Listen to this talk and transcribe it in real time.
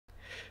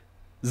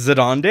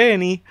Zidane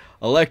Danny,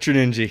 Electro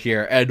Ninja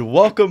here, and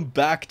welcome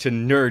back to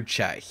Nerd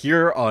Chat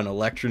here on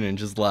Electro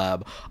Ninja's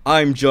Lab.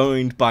 I'm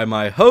joined by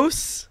my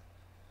hosts,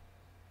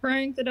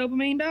 Frank, the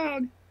dopamine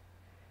dog.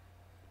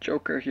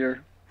 Joker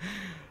here.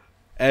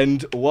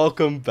 and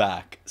welcome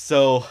back.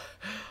 For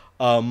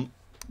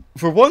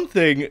one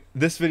thing,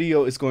 this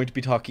video is going to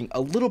be talking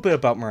a little bit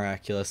about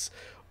Miraculous,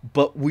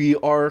 but we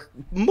are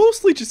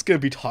mostly just going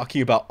to be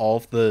talking about all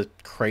of the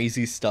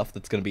crazy stuff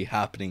that's going to be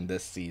happening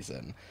this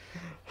season.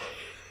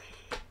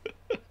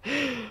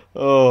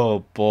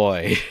 Oh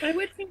boy. By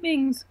which he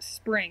means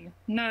spring,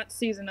 not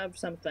season of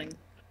something.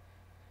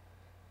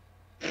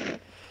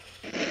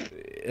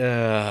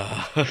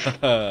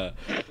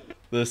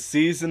 The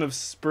season of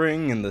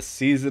spring and the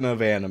season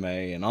of anime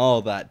and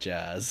all that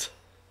jazz.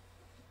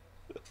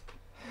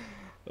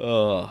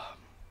 So,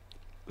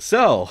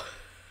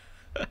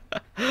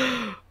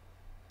 how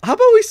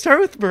about we start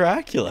with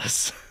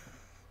Miraculous?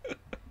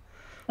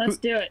 Let's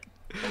do it.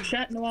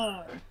 Chat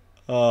Noir.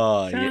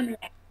 Oh, Chat yeah. Noir.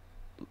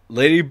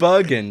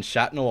 Ladybug and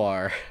Chat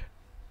Noir.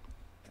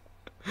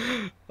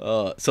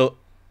 I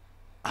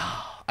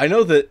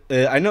know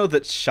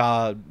that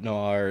Chat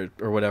Noir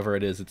or whatever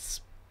it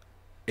is.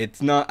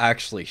 It's not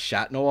actually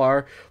Chat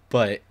Noir,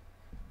 but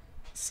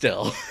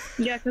still.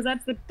 Yeah, because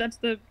that's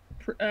the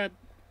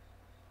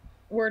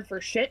word for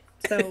shit.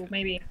 So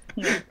maybe.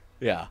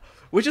 Yeah,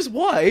 which is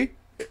why,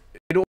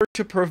 in order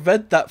to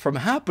prevent that from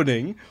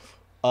happening,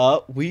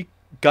 we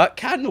got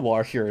Cat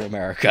Noir here in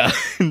America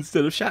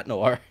instead of Chat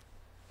Noir.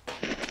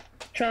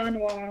 Chat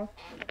Noir.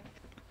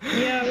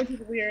 Yeah, which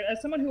is weird.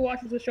 As someone who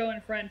watches the show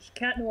in French,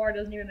 Cat Noir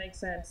doesn't even make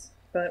sense.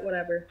 But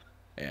whatever.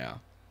 Yeah.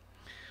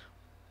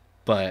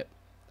 But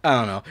I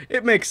don't know.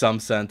 It makes some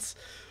sense.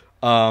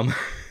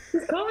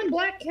 He's calling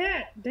Black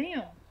Cat.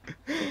 Damn.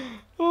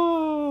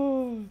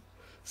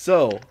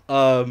 So,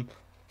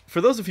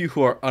 for those of you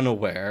who are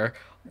unaware,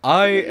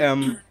 I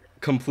am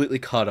completely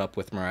caught up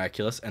with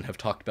Miraculous and have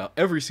talked about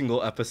every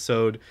single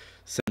episode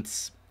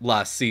since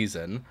last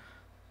season.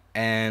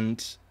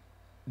 And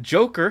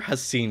Joker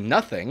has seen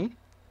nothing.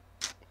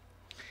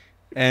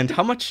 And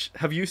how much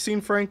have you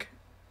seen, Frank?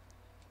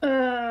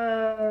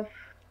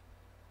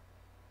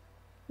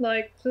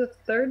 Like the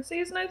third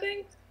season, I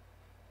think.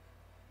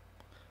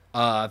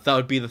 That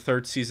would be the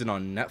third season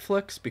on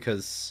Netflix,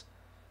 because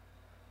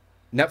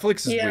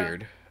Netflix is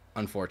weird,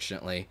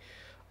 unfortunately.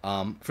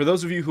 For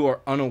those of you who are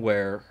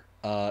unaware,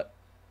 on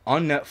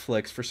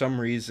Netflix, for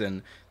some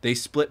reason, they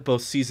split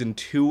both season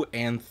 2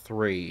 and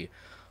 3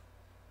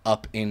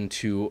 up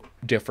into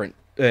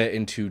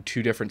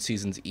two different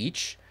seasons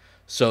each.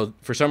 So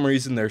for some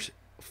reason, there's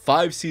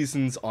 5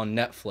 seasons on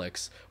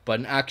Netflix, but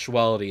in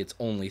actuality, it's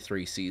only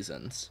 3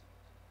 seasons.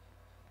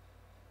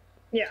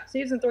 Yeah,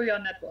 season 3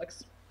 on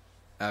Netflix.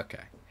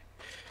 Okay.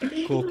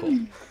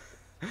 Cool.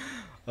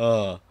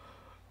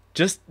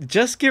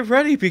 Just get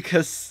ready,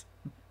 because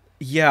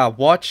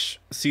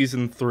watch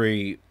season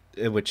 3,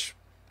 which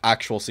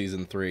actual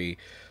season 3,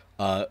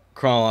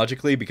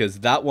 chronologically,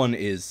 because that one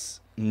is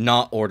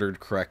not ordered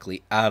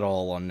correctly at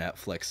all on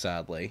Netflix,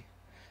 sadly.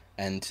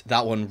 And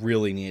that one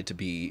really needed to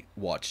be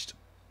watched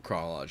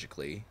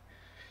chronologically.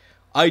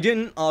 I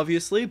didn't,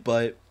 obviously,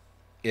 but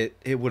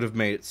it would have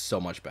made it so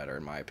much better,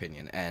 in my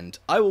opinion. And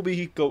I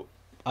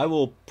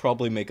will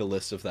probably make a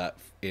list of that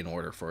in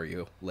order for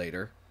you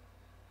later.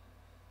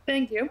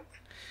 Thank you.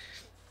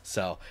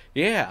 So,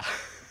 yeah.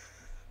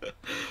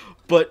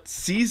 But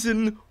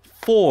season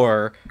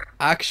 4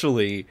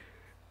 actually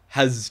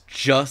has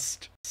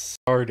just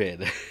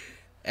started.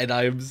 And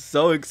I am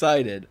so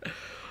excited.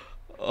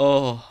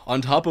 Oh,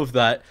 on top of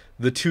that,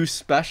 the 2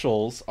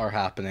 specials are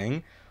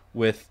happening,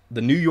 with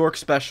the New York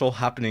special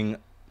happening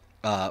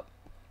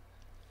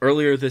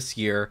earlier this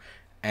year,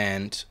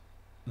 and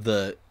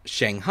the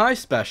Shanghai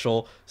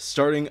special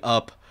starting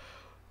up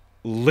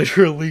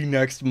literally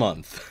next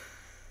month.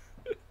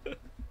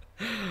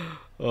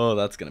 Oh,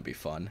 that's gonna be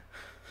fun.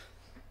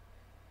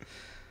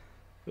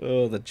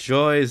 Oh, the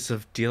joys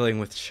of dealing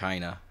with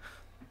China.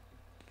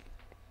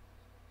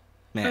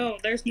 Man. Oh,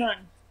 there's none.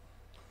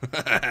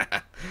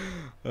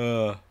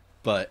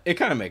 But it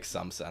kind of makes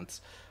some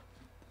sense.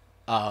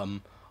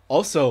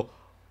 Also,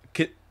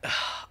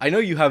 I know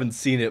you haven't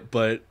seen it,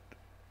 but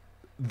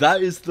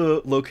that is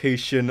the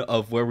location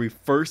of where we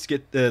first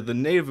get the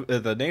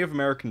Native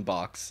American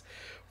box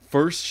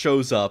first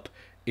shows up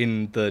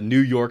in the New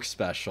York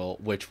special,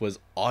 which was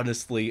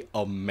honestly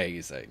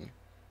amazing.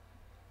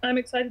 I'm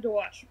excited to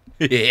watch.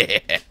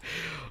 Yeah.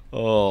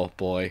 Oh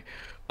boy.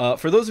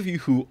 For those of you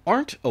who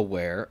aren't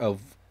aware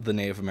of the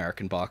Native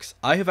American box,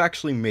 I have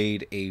actually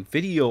made a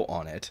video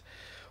on it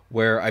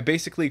where I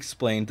basically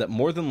explained that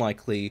more than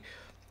likely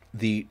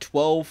the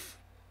 12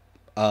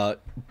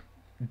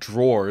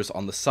 drawers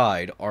on the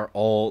side are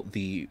all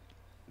the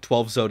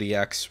 12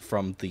 zodiacs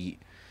from the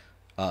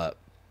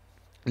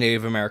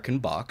Native American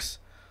box,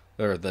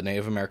 or the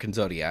Native American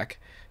zodiac,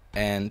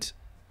 and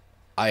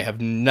I have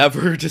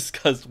never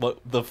discussed what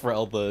the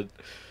 5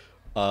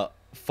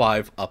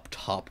 up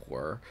top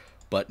were.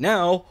 But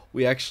now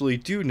we actually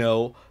do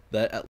know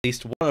that at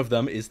least one of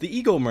them is the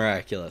Eagle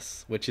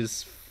Miraculous, which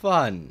is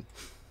fun.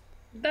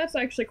 That's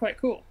actually quite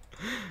cool.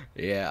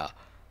 Yeah.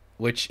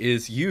 Which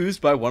is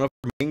used by one of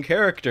our main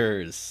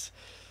characters.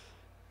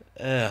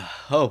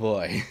 Oh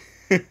boy.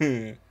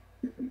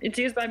 It's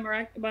used by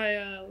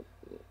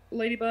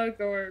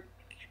Ladybug or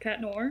Cat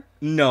Noir.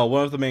 No,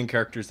 one of the main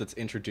characters that's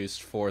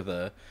introduced for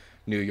the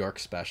New York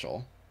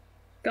special.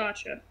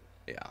 Gotcha.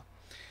 Yeah.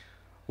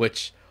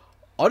 Which,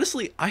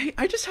 honestly,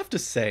 I just have to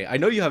say, I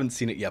know you haven't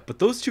seen it yet, but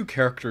those two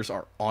characters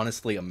are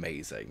honestly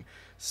amazing.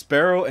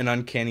 Sparrow and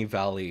Uncanny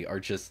Valley are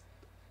just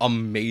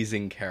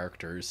amazing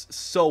characters.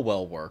 So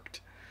well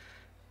worked.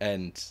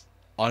 And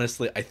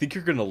honestly, I think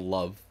you're gonna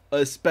love,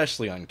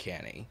 especially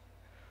Uncanny.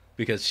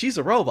 Because she's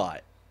a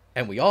robot.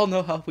 And we all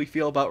know how we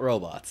feel about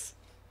robots.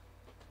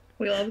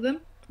 We love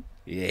them.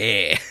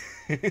 Yeah.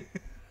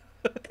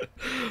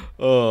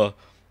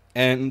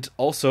 And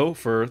also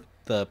for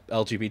the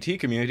LGBT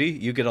community,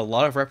 you get a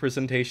lot of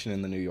representation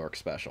in the New York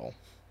special.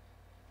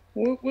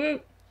 Whoop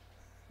whoop.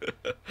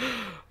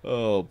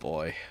 Oh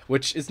boy.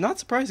 Which is not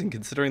surprising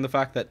considering the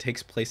fact that it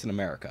takes place in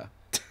America.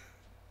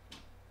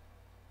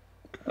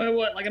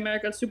 What, like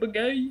America's super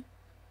gay?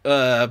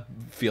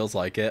 Feels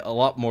like it. A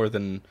lot more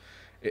than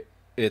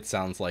it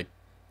sounds like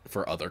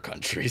for other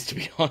countries, to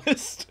be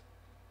honest.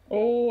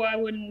 Oh, I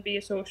wouldn't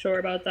be so sure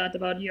about that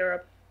about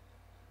Europe.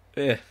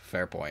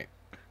 Fair point.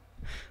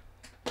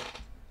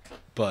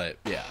 But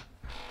yeah,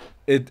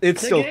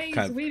 it's still gays,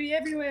 kind of. we be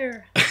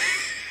everywhere.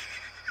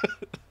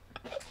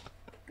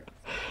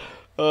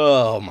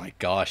 Oh my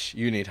gosh,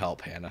 you need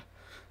help, Hannah.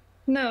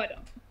 No, I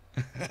don't.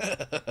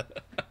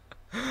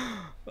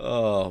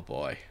 Oh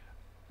boy,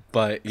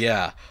 but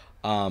yeah,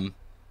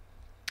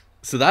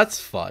 so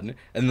that's fun.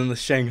 And then the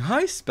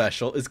Shanghai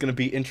special is going to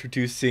be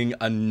introducing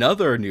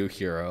another new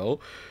hero,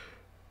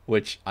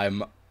 which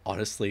I'm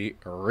honestly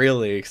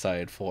really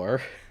excited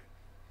for.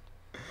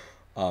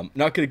 Not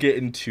going to get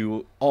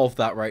into all of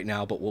that right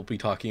now, but we'll be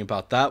talking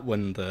about that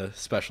when the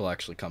special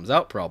actually comes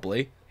out,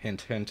 probably.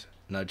 Hint, hint,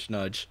 nudge,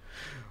 nudge.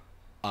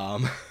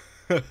 Got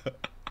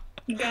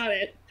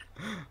it.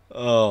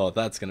 Oh,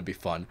 that's going to be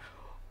fun.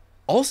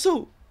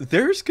 Also,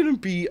 there's going to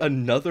be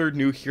another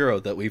new hero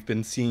that we've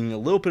been seeing a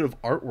little bit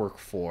of artwork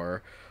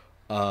for,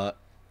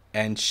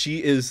 and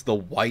she is the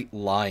White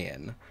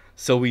Lion.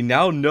 So we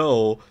now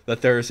know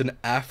that there is an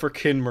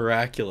African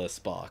Miraculous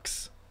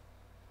box.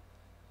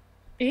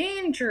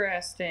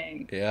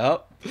 Interesting.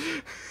 Yep.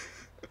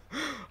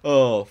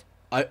 Oh,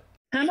 How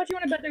much you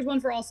want to bet there's one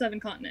for all 7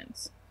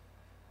 continents?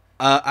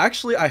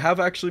 actually, I have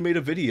actually made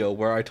a video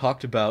where I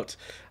talked about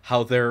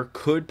how there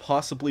could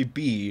possibly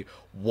be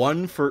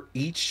one for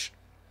each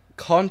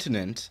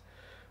continent,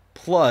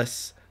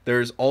 plus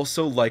there's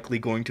also likely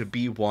going to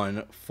be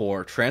one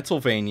for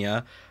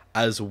Transylvania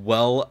as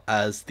well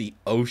as the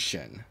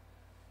ocean.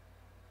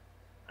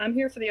 I'm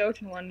here for the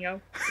ocean one,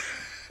 yo.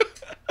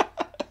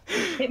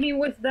 Hit me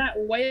with that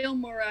whale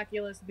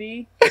miraculous,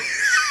 B.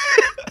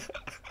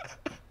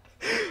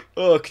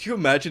 Oh, could you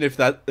imagine if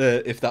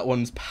that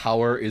one's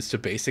power is to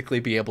basically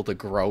be able to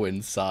grow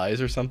in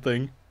size or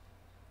something?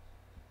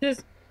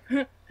 Just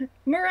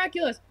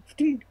miraculous.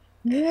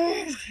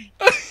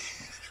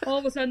 All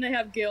of a sudden they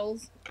have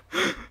gills.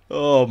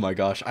 Oh my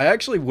gosh. I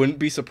actually wouldn't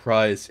be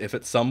surprised if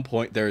at some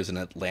point there is an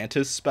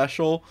Atlantis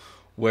special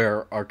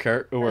where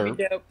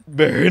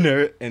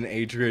Mariner and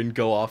Adrian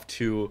go off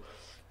to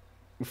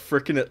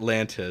frickin'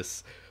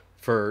 Atlantis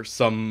for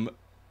some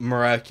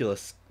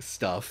miraculous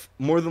stuff.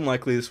 More than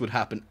likely this would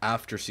happen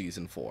after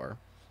season 4.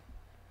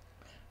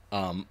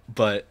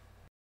 But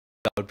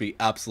that would be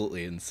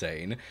absolutely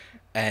insane.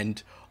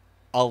 And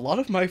a lot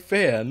of my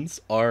fans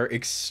are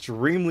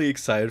extremely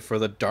excited for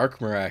the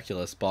Dark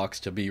Miraculous box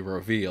to be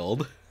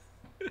revealed.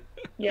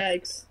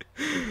 Yikes.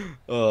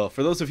 For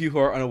those of you who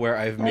are unaware,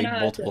 I've made know how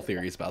I multiple feel.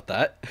 theories about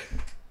that.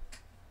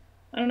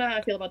 I don't know how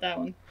I feel about that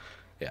one.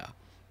 Yeah.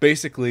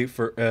 Basically,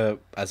 for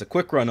as a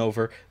quick run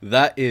over,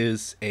 that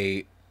is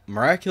a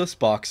miraculous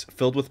box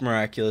filled with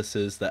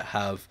miraculouses that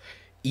have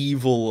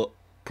evil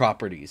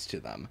properties to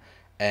them.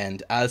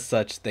 And as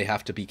such, they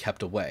have to be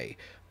kept away.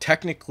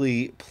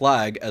 Technically,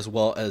 Plague, as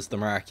well as the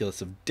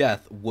Miraculous of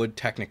Death, would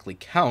technically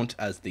count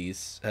as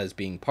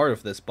being part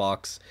of this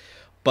box,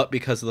 but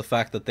because of the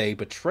fact that they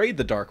betrayed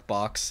the Dark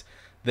Box,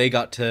 they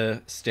got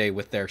to stay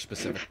with their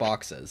specific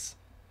boxes.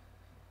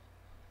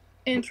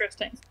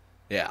 Interesting.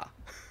 Yeah.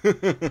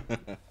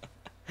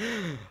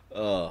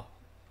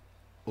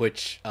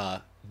 Which,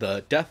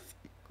 the Death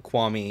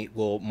Kwame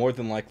will more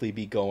than likely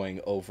be going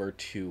over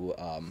to,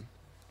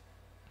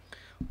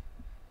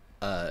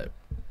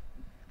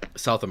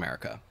 South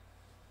America.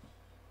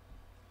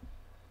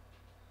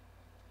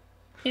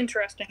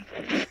 Interesting.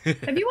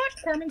 Have you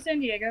watched Carmen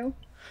Sandiego?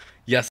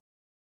 Yes.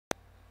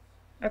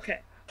 Okay.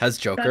 Has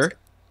Joker?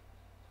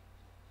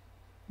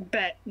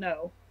 Bet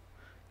no.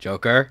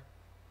 Joker?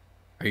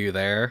 Are you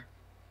there?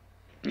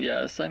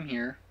 Yes, I'm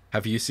here.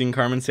 Have you seen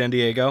Carmen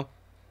Sandiego?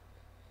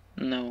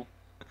 No.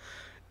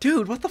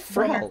 Dude, what the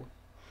Bummer. frog?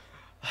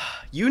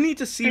 You need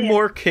to see Yeah.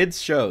 more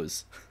kids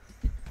shows.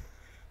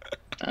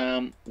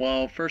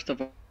 Well, first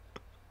of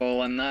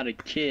Oh, I'm not a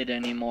kid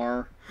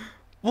anymore.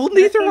 Well,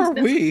 neither That are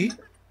sounds we.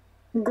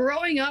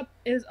 Growing up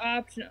is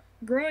optional.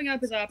 Growing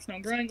up is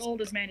optional. Growing old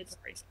is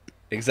mandatory.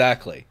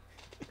 Exactly.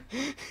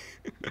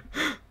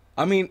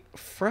 I mean,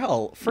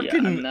 Frel, Yeah,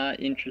 I'm freaking. not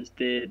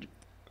interested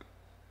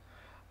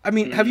I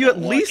mean, have in you at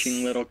least?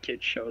 watching little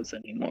kid shows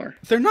anymore.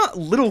 They're not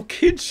little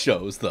kid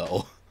shows,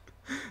 though.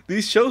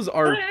 These shows I'm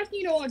are. not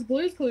asking you to watch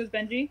Blue's Clues,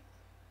 Benji.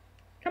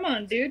 Come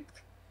on, dude.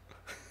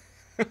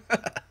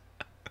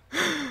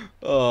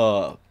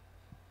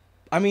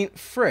 I mean,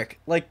 frick.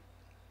 Like,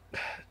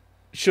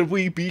 should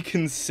we be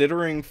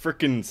considering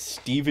frickin'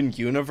 Steven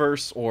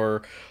Universe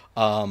or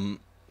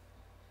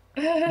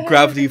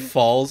Gravity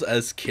Falls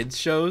as kids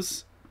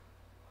shows?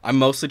 I'm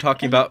mostly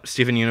talking about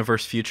Steven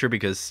Universe Future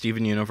because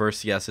Steven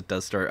Universe, yes, it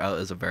does start out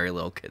as a very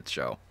little kids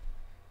show.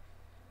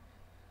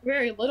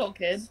 Very little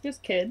kids,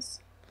 just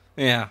kids.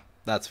 Yeah,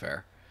 that's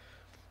fair.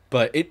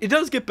 But it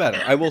does get better.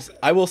 I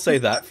will say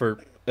that for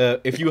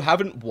if you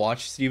haven't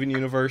watched Steven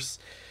Universe,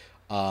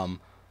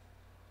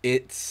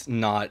 it's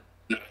not.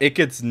 It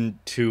gets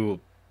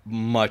too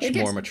much It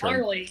more gets mature.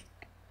 gnarly.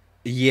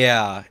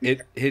 Yeah,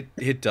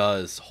 it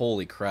does.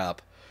 Holy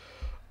crap!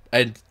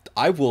 And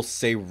I will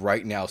say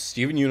right now,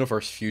 Steven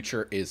Universe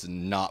Future is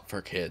not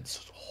for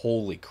kids.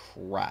 Holy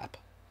crap!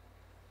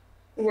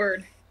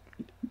 Word.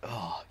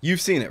 Oh,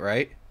 you've seen it,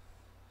 right?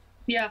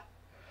 Yeah.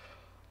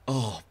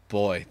 Oh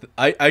boy,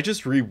 I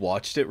just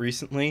rewatched it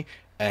recently,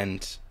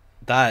 and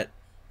that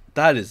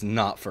is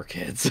not for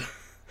kids.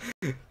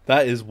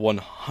 That is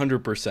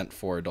 100%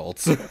 for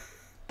adults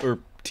or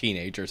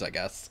teenagers, I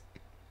guess.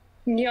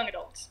 Young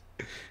adults.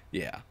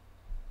 Yeah.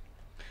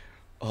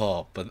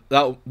 Oh, but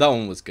that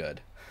one was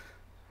good.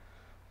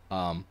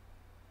 I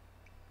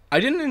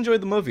didn't enjoy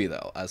the movie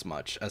though as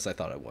much as I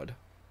thought I would.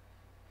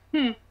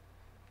 I'm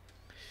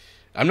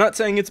not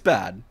saying it's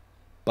bad,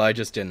 but I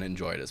just didn't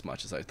enjoy it as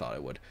much as I thought I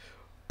would.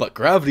 But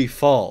Gravity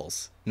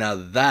Falls, now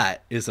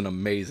that is an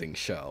amazing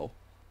show.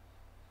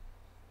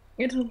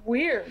 It's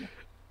weird.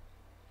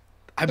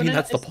 I but mean,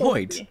 that's the it's supposed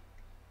point. to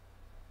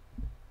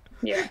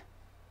be. Yeah.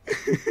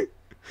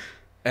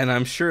 And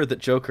I'm sure that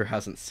Joker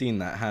hasn't seen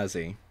that, has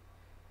he?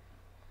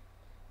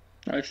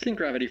 I've seen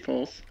Gravity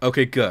Falls.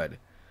 Okay, good.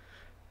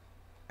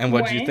 And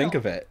what did you think Wow.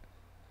 of it?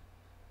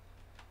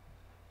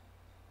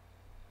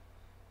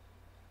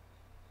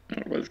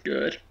 It was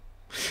good.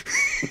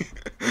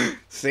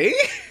 See?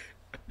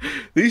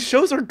 These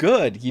shows are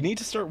good. You need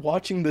to start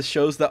watching the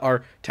shows that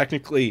are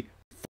technically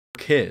for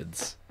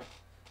kids.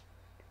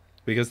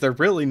 Because they're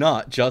really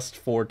not just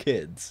for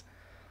kids.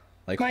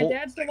 Like My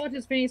dad still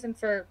watches Phineas and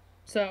Ferb,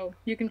 so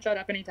you can shut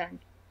up anytime.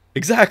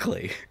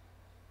 Exactly.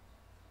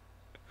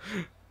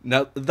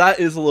 Now, that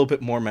is a little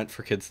bit more meant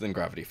for kids than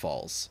Gravity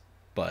Falls.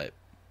 But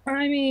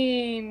I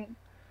mean,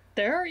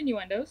 there are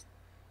innuendos.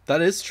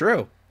 that is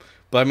true.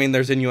 But I mean,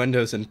 there's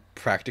innuendos in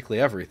practically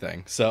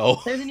everything. So,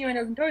 There's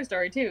innuendos in Toy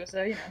Story too,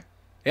 so you know.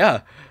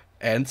 yeah.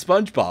 And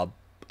SpongeBob.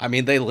 I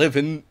mean, they live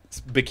in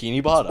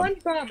Bikini Bottom.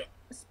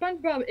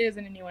 SpongeBob is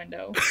an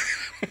innuendo.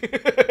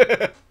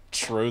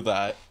 True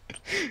that.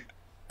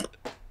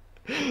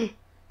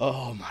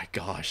 Oh my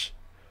gosh.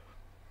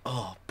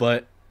 Oh,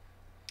 but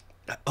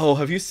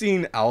have you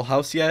seen Owl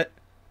House yet?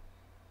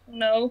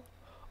 No.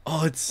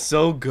 Oh, it's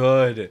so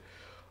good.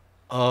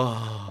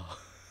 Oh.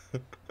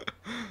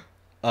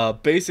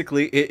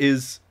 Basically, it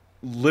is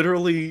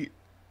literally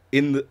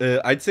in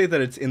the. I'd say that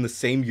it's in the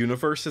same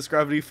universe as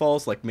Gravity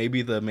Falls. Like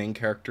maybe the main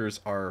characters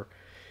are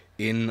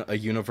in a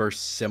universe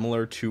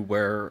similar to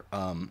where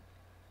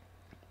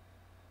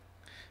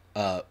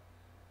Bill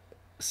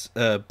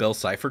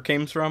Cipher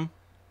came from.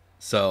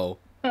 So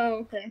Oh,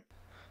 okay.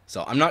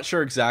 I'm not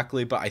sure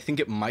exactly, but I think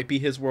it might be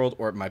his world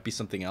or it might be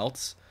something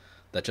else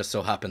that just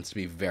so happens to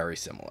be very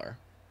similar.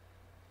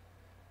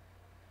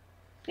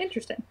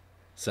 Interesting.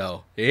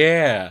 So,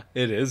 yeah,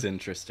 it is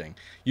interesting.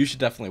 You should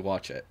definitely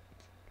watch it.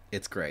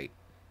 It's great.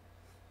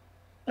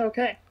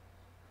 Okay.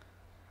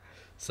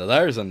 So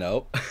there's a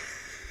note. I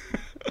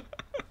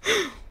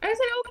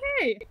said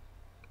okay.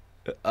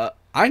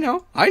 I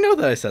know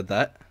that I said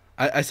that.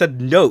 I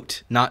said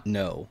note, not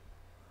no.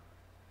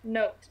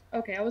 Note.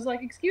 Okay, I was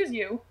like, excuse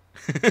you.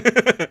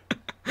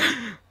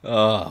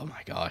 Oh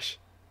my gosh.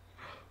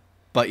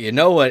 But you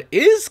know what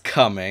is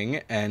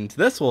coming, and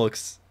this will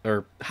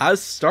or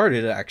has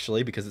started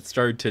actually because it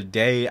started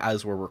today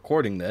as we're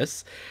recording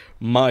this.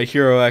 My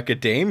Hero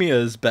Academia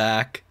is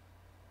back.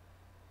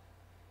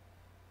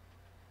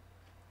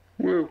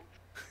 Woo.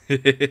 Are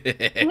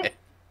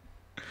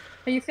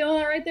you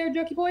feeling all right there,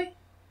 Jokey boy?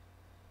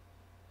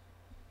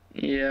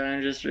 Yeah,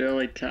 I'm just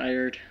really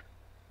tired.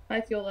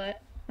 I feel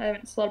that. I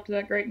haven't slept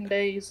that great in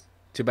days.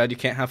 Too bad you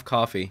can't have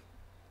coffee.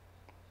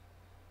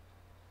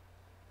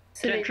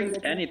 Can't drink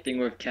anything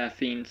with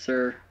caffeine,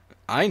 sir.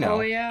 I know.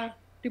 Oh yeah,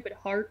 stupid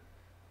heart.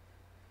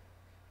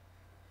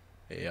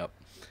 Yep.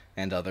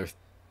 And other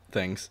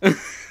things.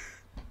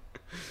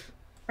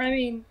 I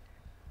mean,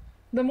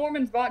 the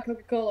Mormons bought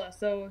Coca-Cola,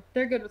 so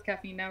they're good with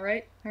caffeine now,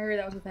 right? I heard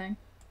that was a thing.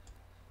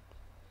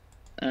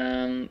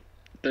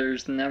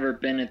 There's never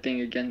been a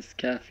thing against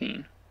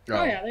caffeine.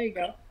 Oh yeah, there you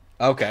go.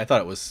 Okay, I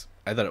thought it was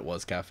I thought it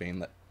was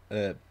caffeine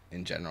that,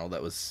 in general,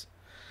 that was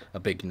a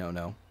big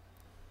no-no.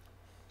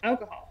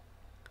 Alcohol.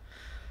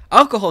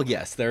 Alcohol,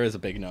 yes, there is a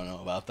big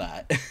no-no about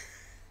that.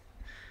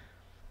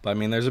 But I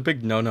mean, there's a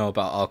big no-no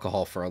about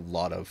alcohol for a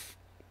lot of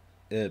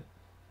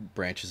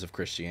branches of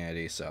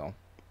Christianity, so.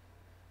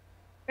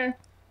 Okay.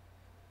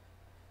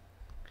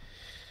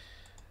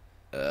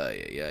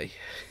 Yeah.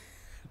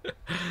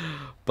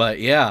 But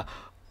yeah,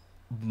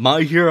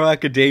 My Hero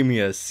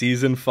Academia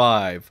Season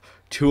 5.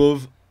 Two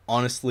of,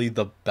 honestly,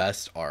 the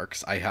best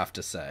arcs, I have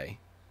to say.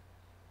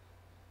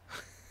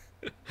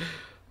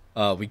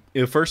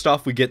 First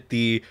off, we get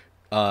the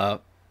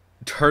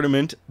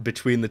tournament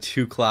between the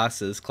two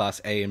classes, Class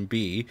A and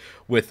B,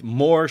 with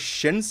more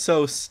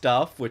Shinso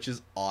stuff, which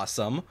is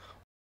awesome.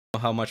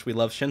 How much we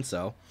love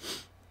Shinso.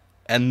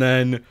 And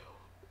then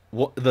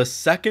the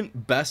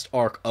second best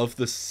arc of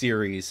the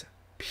series,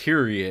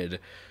 period,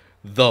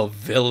 the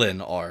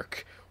villain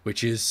arc,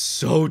 which is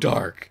so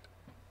dark.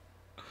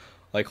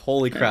 Like,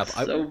 holy crap.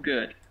 That's so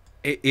good.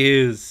 It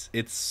is.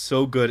 It's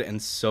so good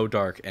and so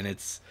dark, and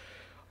it's...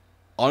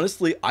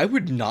 Honestly, I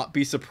would not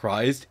be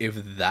surprised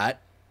if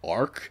that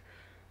arc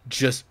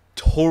just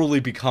totally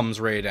becomes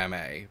rated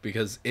MA,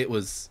 because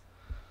it's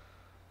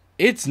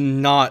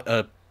not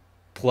a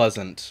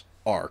pleasant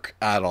arc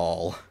at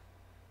all.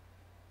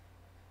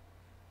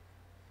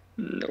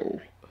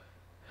 No.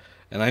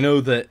 And I know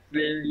that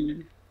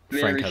Very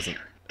Frank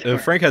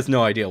Frank has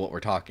no idea what we're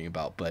talking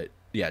about, but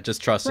yeah,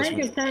 just trust us.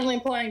 Frank is currently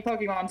playing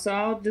Pokemon, so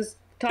I'll just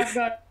talk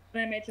about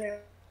MHA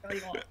all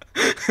you want.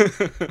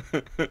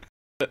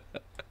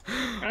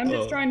 I'm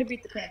just trying to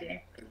beat the champion.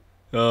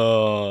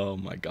 Oh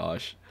my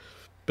gosh.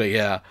 But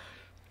yeah.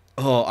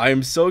 Oh, I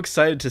am so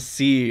excited to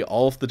see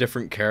all of the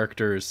different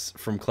characters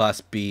from Class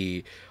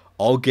B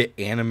all get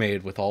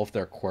animated with all of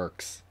their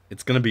quirks.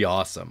 It's going to be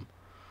awesome.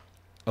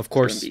 Of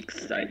course. It's going to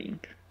be exciting.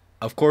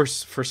 Of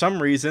course, for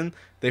some reason,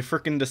 they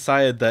freaking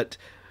decided that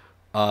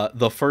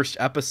the first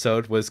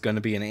episode was going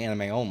to be an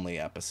anime-only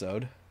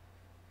episode.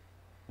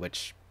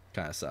 Which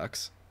kind of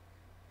sucks.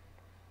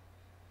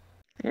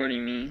 What do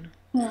you mean?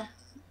 Yeah.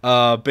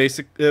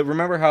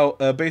 Remember how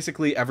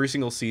basically every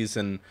single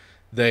season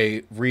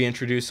they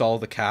reintroduce all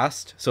the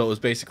cast, so it was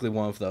basically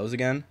one of those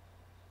again,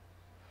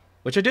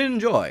 which I did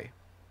enjoy,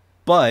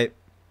 but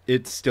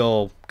it's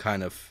still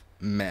kind of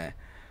meh,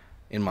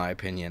 in my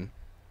opinion.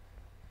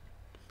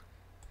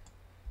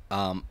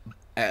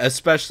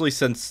 Especially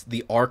since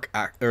the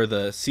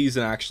the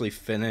season actually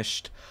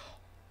finished.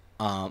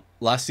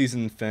 Last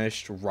season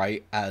finished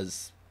right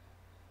as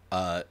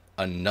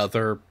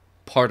another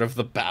part of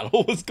the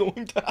battle was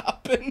going to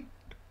happen.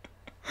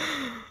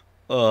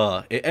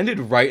 It ended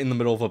right in the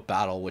middle of a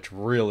battle, which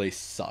really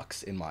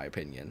sucks in my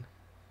opinion.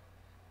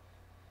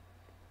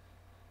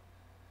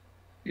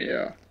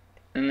 Yeah.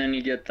 And then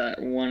you get that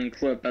one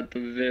clip at the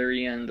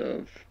very end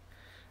of...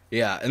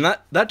 Yeah, and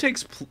that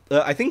takes...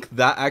 I think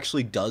that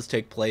actually does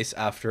take place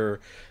after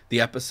the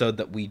episode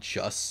that we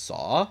just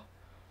saw.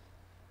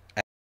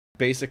 And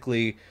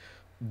basically,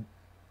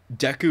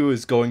 Deku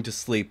is going to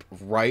sleep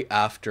right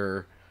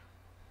after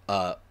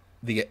the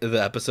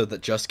episode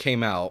that just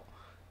came out,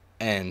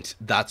 and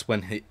that's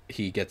when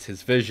he gets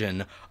his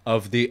vision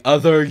of the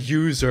other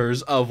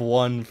users of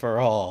One for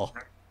All.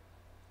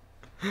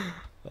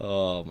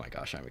 Oh my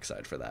gosh, I'm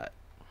excited for that.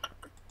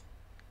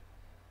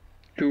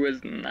 Who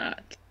is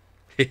not?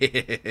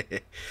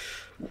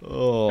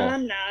 Oh,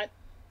 I'm not.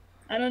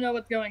 I don't know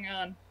what's going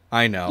on.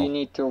 I You know.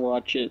 need to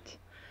watch it.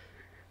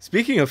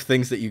 Speaking of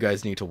things that you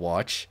guys need to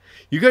watch,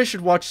 you guys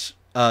should watch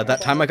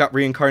That Time I Got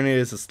Reincarnated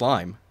as a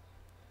Slime.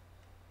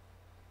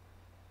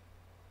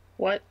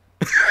 What?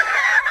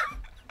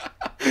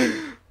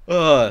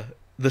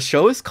 The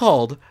show is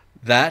called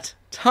That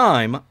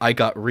Time I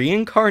Got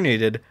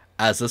Reincarnated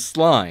as a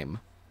Slime.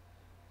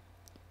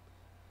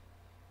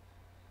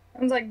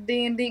 Sounds like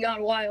D&D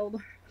gone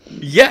wild.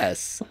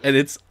 Yes, and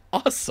it's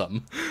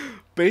awesome.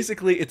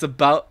 Basically, it's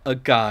about a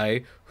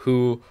guy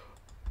who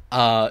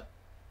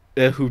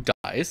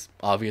dies.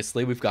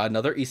 Obviously, we've got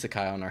another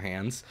isekai on our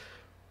hands,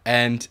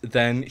 and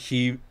then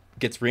he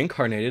gets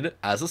reincarnated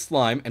as a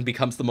slime and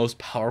becomes the most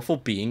powerful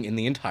being in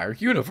the entire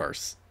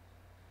universe.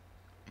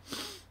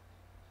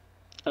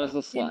 As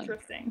a slime.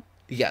 Interesting.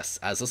 Yes,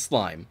 as a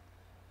slime.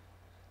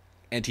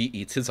 And he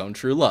eats his own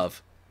true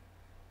love.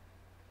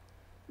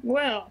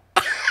 Well,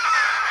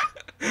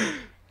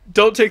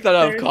 Don't take that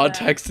out of There's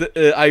context.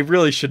 I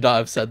really should not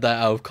have said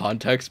that out of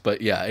context,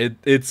 but yeah,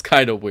 it's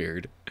kind of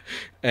weird.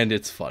 And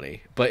it's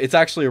funny. But it's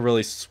actually a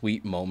really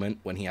sweet moment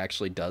when he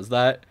actually does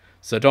that.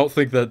 So don't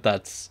think that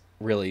that's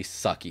really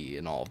sucky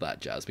and all of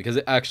that jazz, because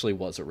it actually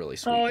was a really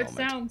sweet moment.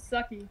 Sounds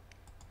sucky.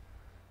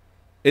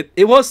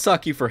 It was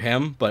sucky for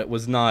him, but it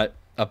was not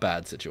a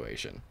bad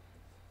situation.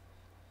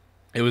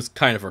 It was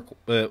kind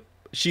of...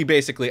 she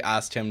basically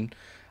asked him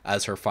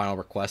as her final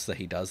request that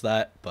he does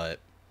that, but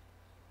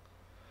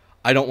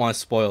I don't want to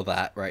spoil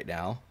that right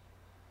now.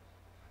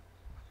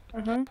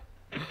 Uh-huh.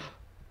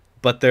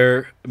 But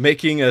they're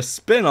making a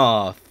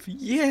spin-off.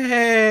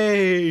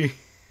 Yay!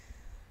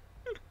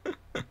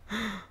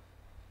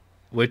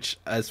 which,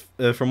 as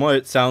from what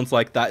it sounds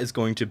like, that is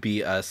going to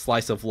be a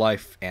slice of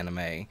life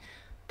anime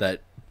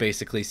that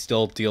basically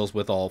still deals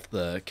with all of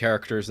the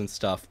characters and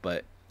stuff,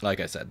 but like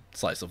I said,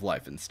 slice of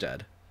life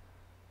instead.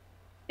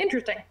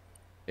 Interesting.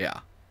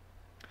 Yeah.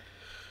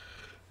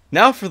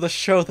 Now for the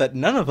show that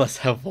none of us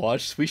have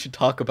watched. We should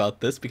talk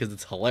about this because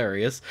it's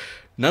hilarious.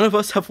 None of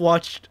us have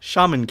watched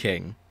Shaman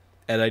King,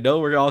 and I know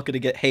we're all going to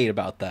get hate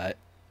about that.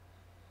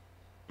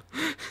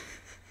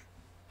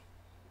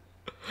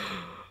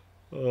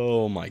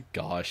 Oh my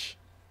gosh.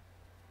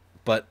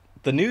 But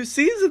the new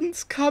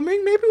season's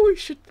coming. Maybe we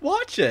should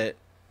watch it.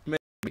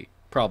 Maybe.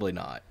 Probably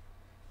not.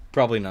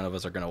 Probably none of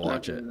us are going to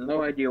watch it.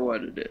 No idea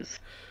what it is.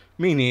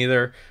 Me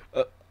neither.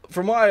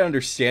 From what I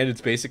understand,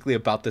 it's basically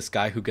about this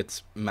guy who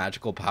gets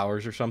magical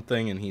powers or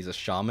something, and he's a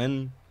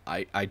shaman.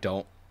 I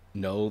don't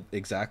know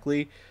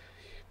exactly.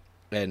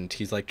 And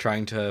he's like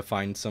trying to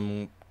find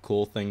some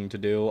cool thing to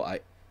do.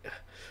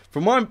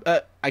 From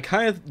what I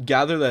kind of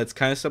gather that it's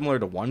kind of similar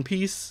to One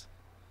Piece,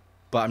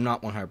 but I'm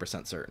not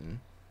 100%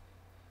 certain.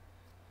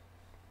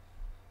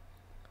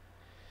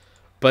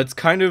 But it's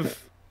kind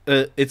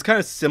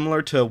of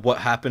similar to what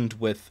happened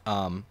with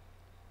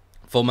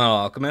Full Metal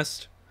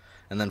Alchemist,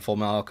 and then Full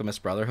Metal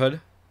Alchemist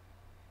Brotherhood.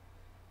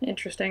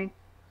 Interesting.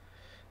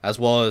 As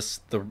well as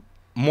the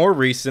more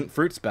recent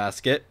Fruits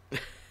Basket.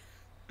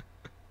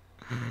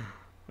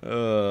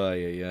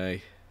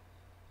 Ay.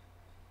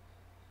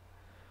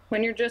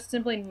 When you're just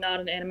simply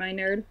not an anime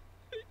nerd.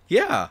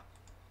 Yeah.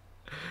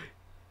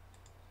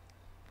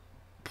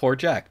 Poor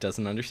Jack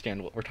doesn't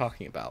understand what we're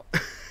talking about.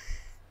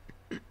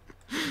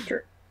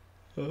 Sure.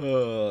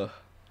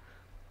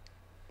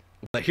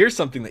 But here's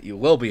something that you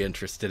will be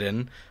interested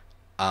in,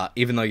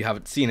 even though you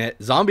haven't seen it.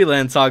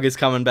 Zombieland Saga is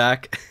coming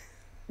back.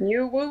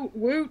 You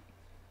woot.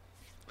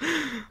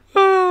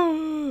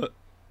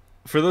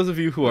 For those of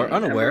you who are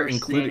unaware,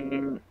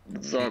 including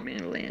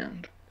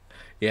Zombieland.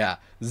 Yeah,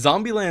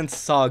 Zombieland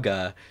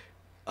Saga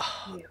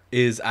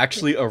is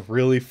actually a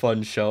really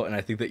fun show, and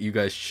I think that you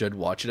guys should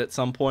watch it at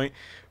some point.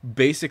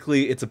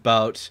 Basically, it's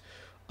about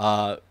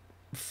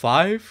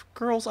 5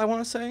 girls, I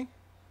want to say.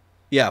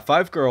 Yeah,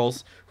 5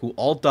 girls who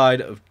all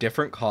died of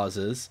different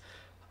causes,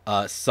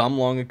 some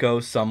long ago,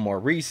 some more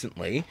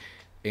recently,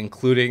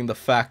 including the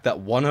fact that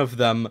one of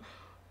them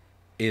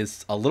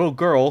is a little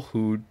girl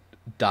who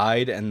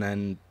died, and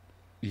then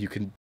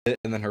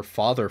her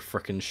father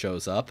frickin'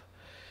 shows up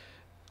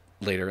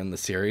later in the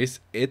series.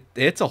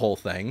 It's a whole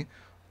thing.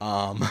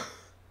 And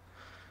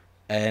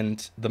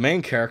the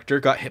main character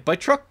got hit by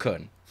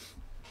Truck-kun.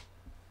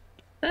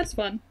 That's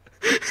fun.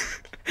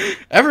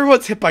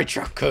 Everyone's hit by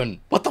Truck-kun.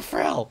 What the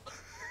frill?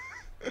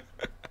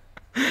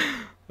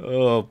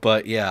 Oh,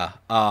 but yeah.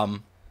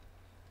 All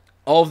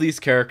of these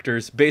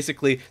characters,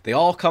 basically, they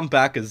all come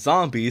back as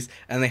zombies,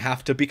 and they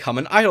have to become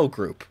an idol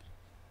group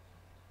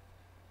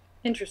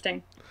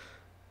Interesting.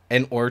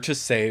 in order to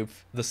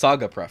save the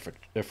Saga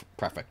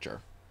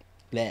prefecture.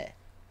 Bleh.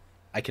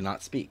 I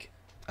cannot speak,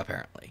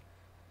 apparently.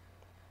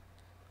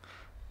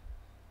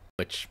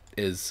 Which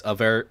is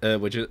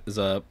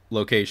a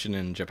location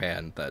in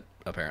Japan that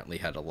apparently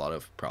had a lot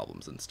of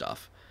problems and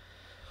stuff.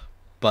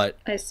 But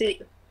I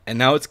see. And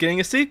now it's getting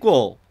a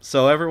sequel,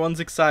 so everyone's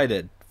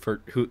excited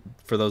for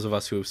those of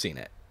us who have seen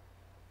it,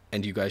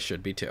 and you guys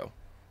should be too.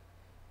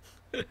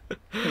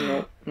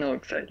 No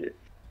excited.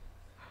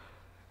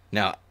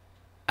 Now,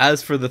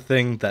 as for the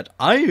thing that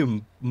I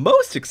am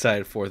most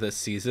excited for this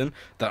season,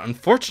 that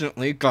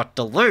unfortunately got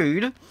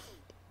delayed.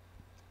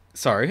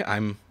 Sorry,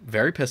 I'm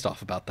very pissed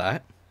off about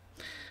that.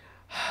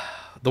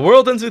 The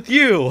World Ends With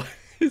You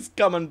is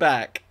coming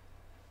back,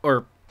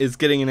 or is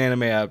getting an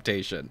anime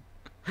adaptation.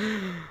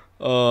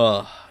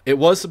 It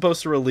was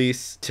supposed to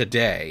release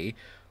today,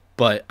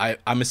 but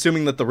I'm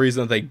assuming that the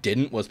reason that they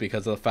didn't was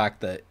because of the fact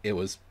that it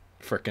was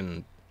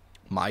frickin'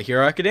 My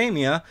Hero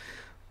Academia,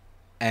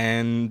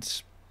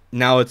 and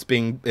now it's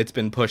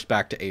been pushed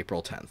back to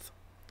April 10th.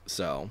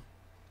 So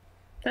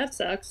That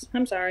sucks.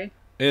 I'm sorry.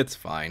 it's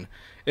fine.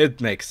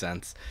 It makes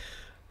sense.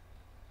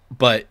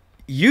 But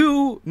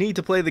you need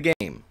to play the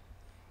game.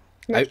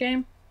 Which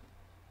game?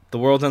 The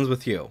World Ends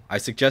With You. I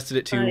suggested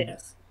it to you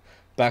Yes.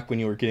 back when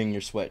you were getting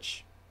your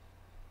Switch.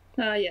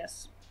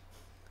 Yes.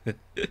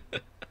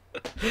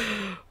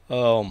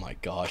 Oh my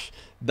gosh.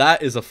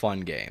 That is a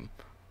fun game.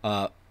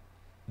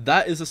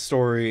 That is a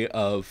story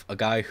of a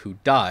guy who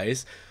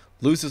dies,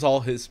 loses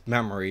all his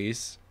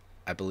memories,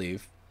 I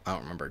believe. I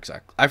don't remember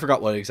exactly. I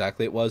forgot what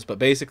exactly it was, but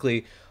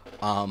basically,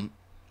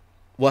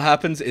 what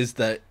happens is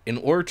that in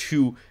order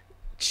to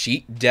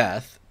cheat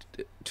death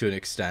to an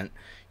extent,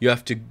 you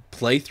have to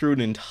play through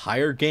an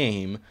entire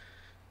game,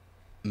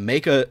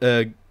 make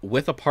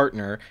with a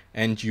partner,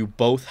 and you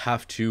both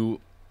have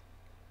to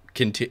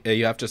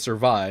you have to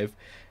survive,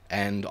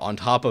 and on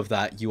top of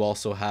that, you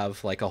also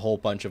have like a whole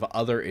bunch of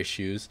other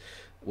issues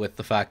with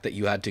the fact that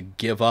you had to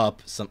give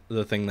up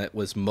the thing that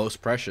was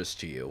most precious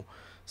to you,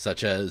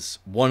 such as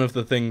one of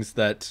the things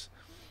that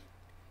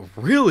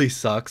really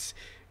sucks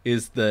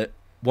is that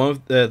one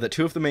of the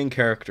two of the main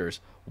characters,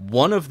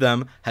 one of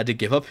them had to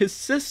give up his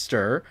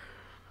sister,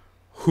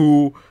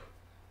 who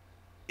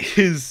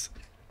is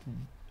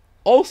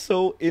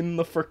also in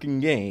the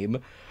freaking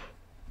game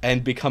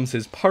and becomes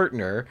his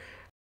partner.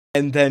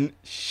 And then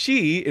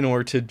she, in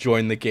order to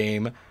join the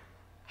game,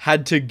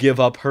 had to give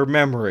up her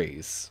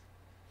memories.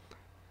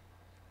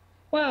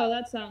 Wow,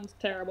 that sounds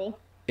terrible.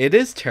 It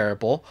is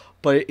terrible,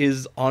 but it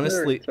is Very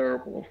honestly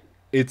terrible.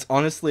 it's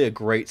honestly a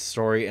great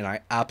story, and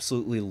I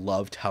absolutely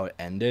loved how it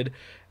ended.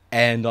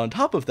 And on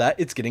top of that,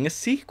 it's getting a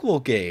sequel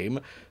game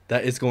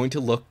that is going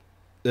to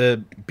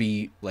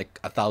be like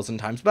 1,000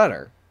 times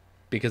better,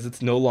 because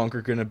it's no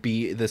longer going to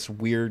be this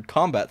weird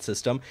combat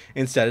system.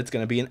 Instead, it's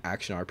going to be an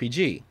action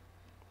RPG.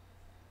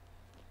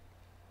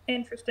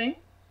 Interesting.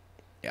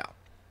 Yeah.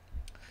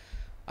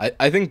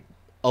 I think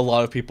a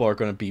lot of people are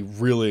going to be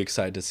really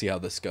excited to see how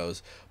this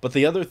goes. But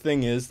the other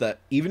thing is that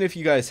even if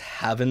you guys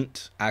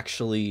haven't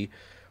actually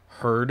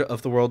heard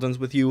of The World Ends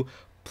With You,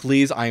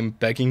 please, I'm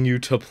begging you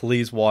to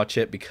please watch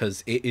it,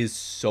 because it is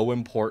so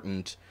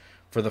important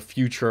for the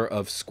future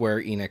of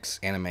Square Enix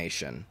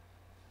animation.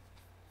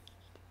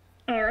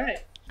 All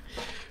right.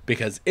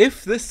 Because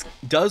if this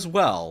does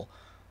well,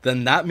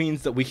 then that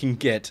means that we can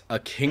get a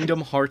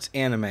Kingdom Hearts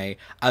anime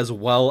as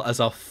well as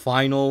a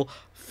Final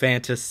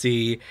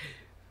Fantasy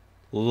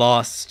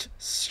Lost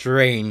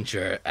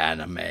Stranger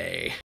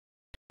anime.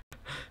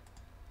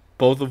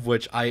 Both of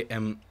which I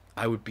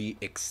would be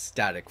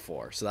ecstatic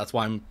for. So that's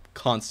why I'm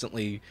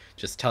constantly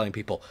just telling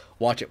people,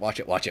 watch it, watch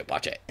it, watch it,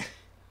 watch it.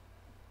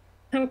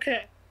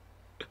 Okay.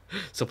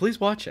 So please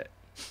watch it.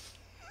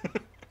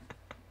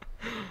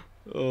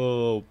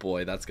 Oh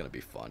boy, that's gonna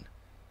be fun.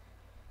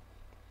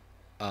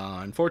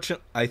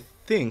 Unfortunately, I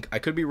think, I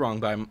could be wrong,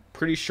 but I'm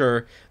pretty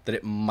sure that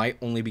it might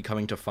only be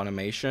coming to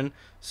Funimation.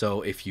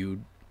 So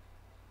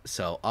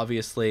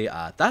obviously,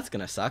 that's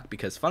gonna suck,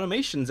 because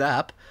Funimation's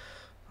app,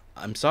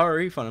 I'm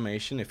sorry,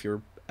 Funimation, if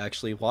you're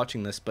actually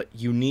watching this, but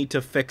you need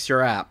to fix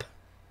your app.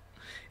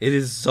 It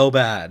is so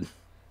bad.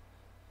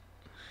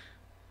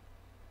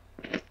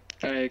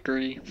 I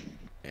agree.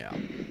 Yeah.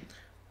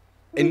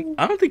 And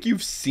I don't think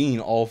you've seen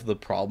all of the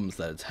problems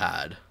that it's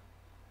had.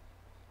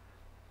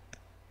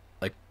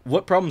 Like,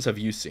 what problems have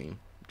you seen,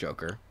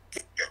 Joker?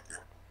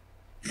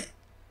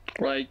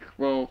 Like,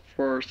 well,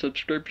 for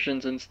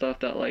subscriptions and stuff,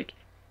 that, like,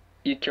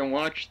 you can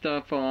watch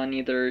stuff on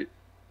either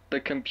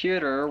the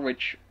computer,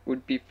 which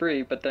would be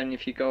free, but then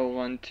if you go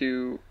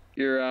onto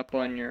your app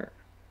on your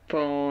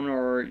phone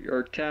or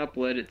your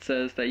tablet, it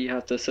says that you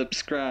have to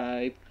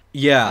subscribe.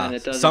 Yeah, And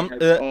it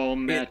doesn't all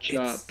match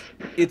up.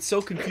 It's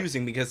so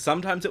confusing, because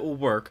sometimes it will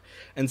work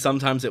and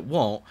sometimes it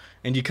won't,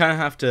 and you kind of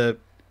have to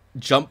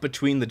jump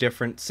between the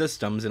different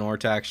systems in order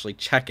to actually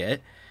check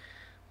it.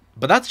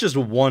 But that's just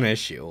one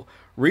issue.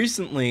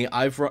 Recently,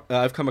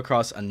 I've come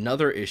across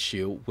another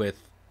issue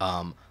with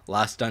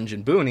Last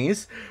Dungeon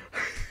Boonies.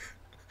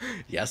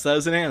 Yes, that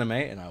was an anime,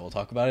 and I will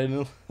talk about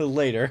it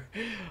later.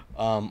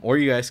 Or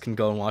you guys can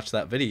go and watch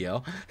that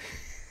video.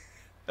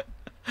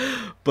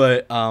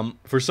 But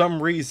for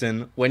some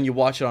reason, when you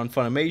watch it on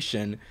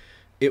Funimation,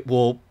 it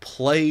will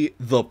play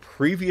the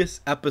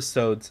previous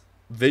episode's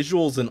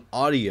visuals and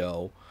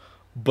audio,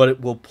 but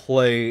it will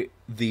play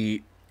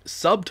the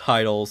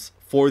subtitles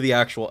for the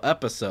actual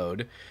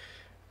episode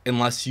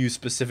unless you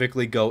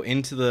specifically go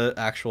into the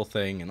actual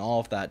thing and all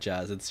of that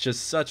jazz. It's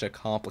just such a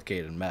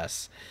complicated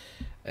mess.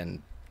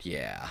 And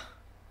yeah,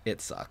 it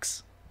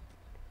sucks.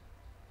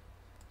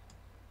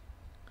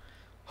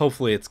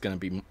 Hopefully it's going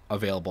to be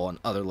available in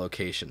other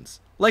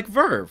locations. Like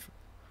Verve.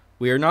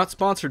 We are not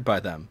sponsored by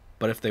them,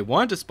 but if they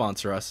wanted to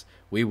sponsor us,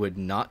 we would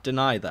not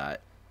deny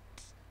that.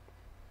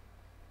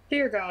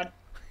 Dear God.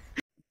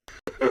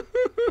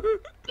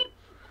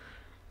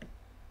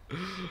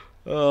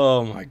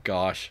 Oh my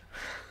gosh.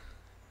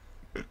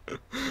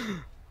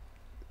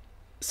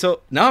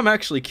 So now I'm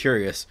actually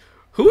curious.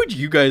 Who would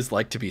you guys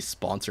like to be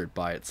sponsored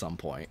by at some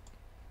point?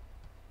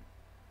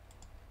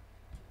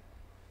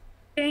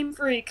 Game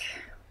Freak.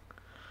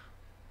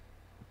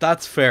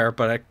 That's fair,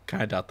 but I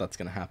kind of doubt that's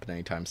going to happen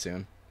anytime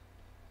soon.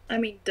 I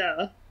mean,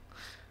 duh.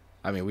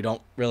 I mean, we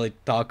don't really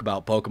talk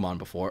about Pokemon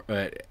before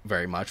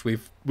very much.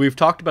 We've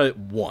talked about it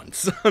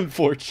once,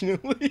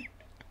 unfortunately.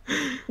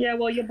 Yeah,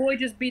 well, your boy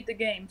just beat the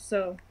game,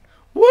 so.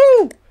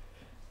 Woo!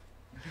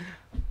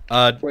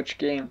 Which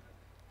game?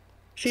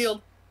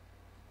 Shield.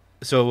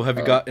 So have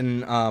you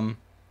gotten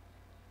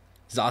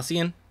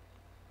Zacian?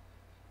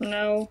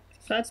 No,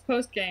 that's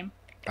post game.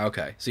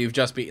 Okay, so you've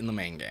just beaten the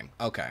main game.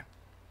 Okay.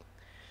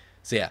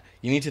 So yeah,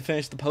 you need to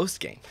finish the post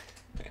game.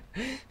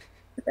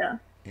 Yeah.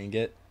 And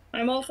get.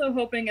 I'm also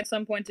hoping at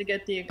some point to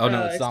get the Oh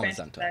no, it's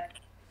expansion Zamazenta.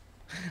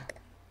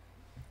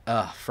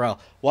 pack. Frel.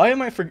 Why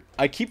am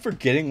I keep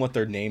forgetting what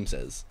their names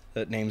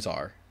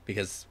are,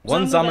 because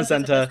one's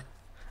Zamazenta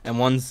and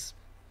one's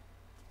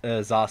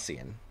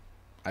Zacian,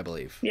 I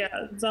believe. Yeah,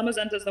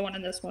 Zamazenta's the one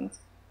in this one.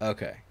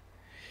 Okay.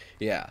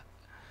 Yeah.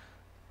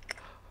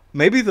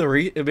 Maybe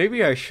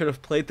maybe I should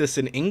have played this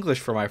in English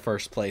for my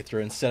first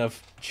playthrough instead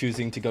of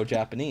choosing to go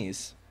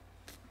Japanese.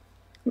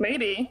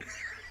 Maybe.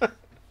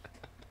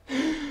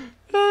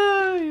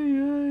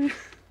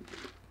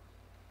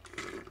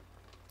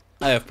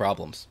 I have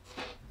problems.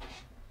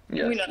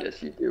 Yes, We know.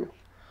 yes, you do.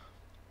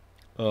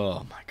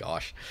 Oh my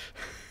gosh.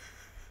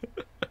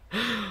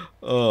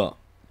 Oh.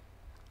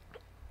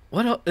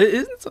 What else?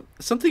 Isn't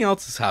something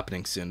else is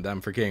happening soon that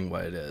I'm forgetting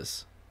what it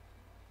is.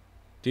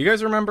 Do you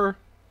guys remember?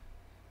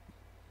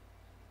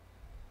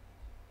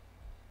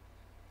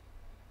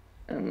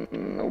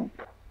 Nope.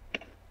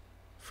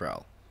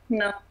 Frel.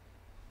 No.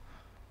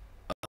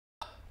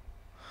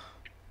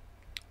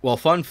 Well,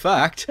 fun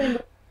fact.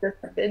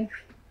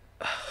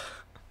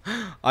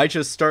 I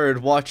just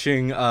started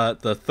watching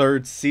the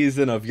 3rd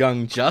season of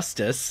Young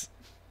Justice.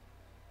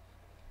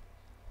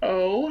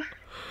 Oh.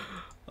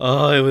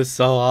 Oh, it was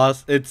so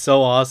awesome. It's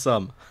so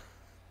awesome.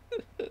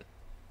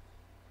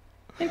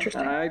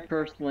 Interesting. I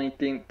personally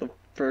think the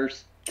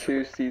first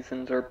 2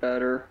 seasons are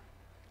better.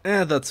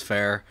 That's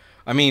fair.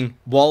 I mean,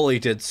 Wally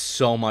did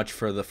so much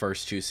for the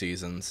first 2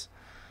 seasons.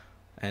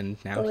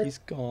 And now he's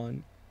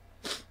gone.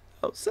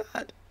 Oh,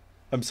 sad.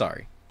 I'm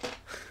sorry.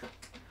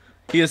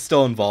 He is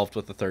still involved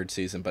with the 3rd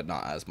season, but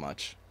not as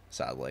much,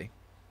 sadly.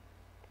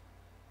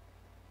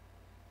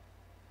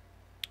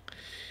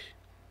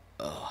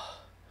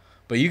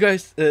 But you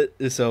guys,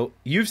 so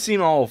you've seen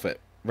all of it,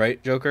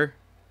 right, Joker?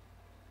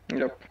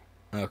 Yep.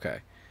 Okay.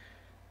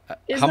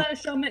 Is that a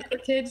show meant for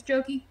kids,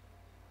 Jokey?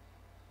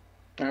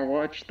 I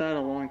watched that a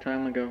long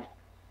time ago.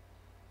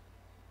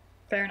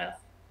 Fair enough.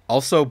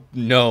 Also,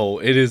 no,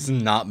 it is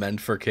not meant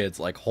for kids.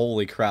 Like,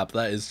 holy crap,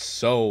 that is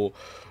so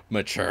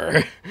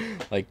mature.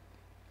 Like,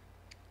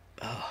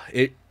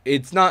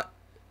 it's not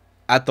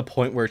at the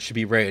point where it should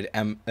be rated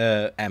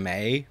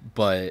MA,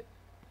 but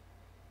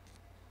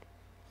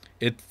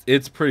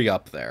it's pretty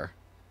up there.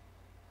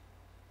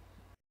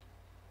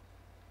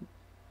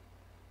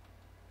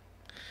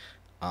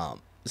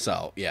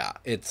 So yeah,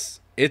 it's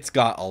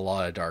got a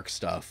lot of dark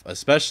stuff,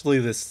 especially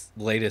this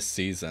latest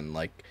season.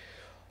 Like,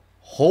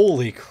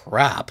 holy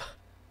crap.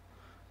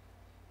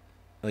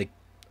 Like,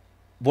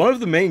 one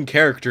of the main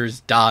characters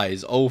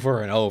dies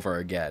over and over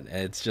again,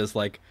 and it's just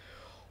like,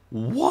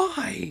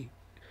 why?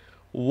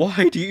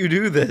 Why do you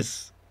do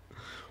this?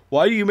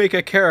 Why do you make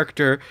a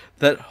character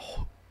that,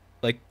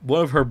 like,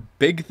 one of her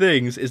big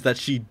things is that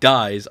she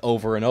dies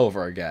over and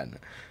over again?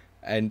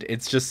 And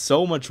it's just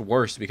so much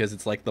worse because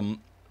it's like the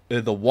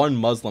one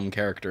Muslim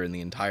character in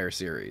the entire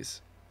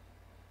series.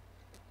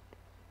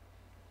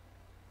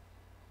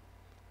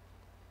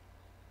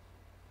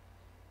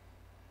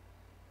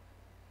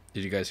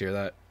 Did you guys hear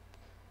that?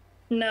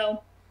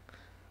 No.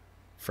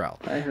 Frel.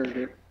 I heard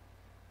it.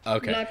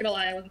 Okay. I'm not gonna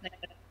lie, I wasn't thinking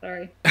it.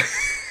 Sorry.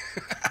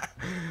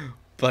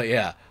 But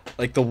yeah,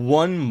 like, the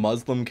one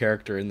Muslim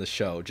character in the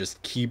show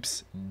just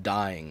keeps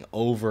dying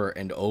over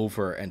and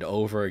over and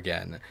over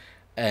again.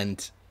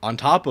 And on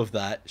top of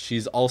that,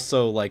 she's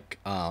also like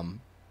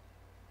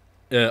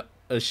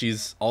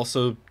she's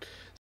also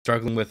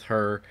struggling with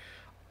her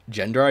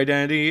gender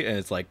identity, and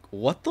it's like,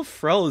 what the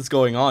frel is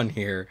going on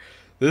here?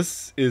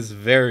 This is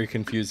very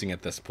confusing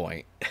at this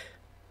point.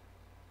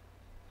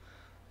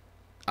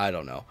 I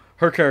don't know.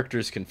 Her character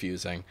is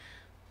confusing,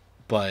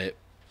 but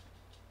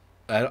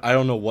I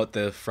don't know what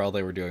the frel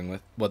they were doing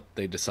with what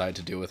they decided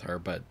to do with her,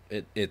 but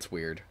it's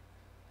weird.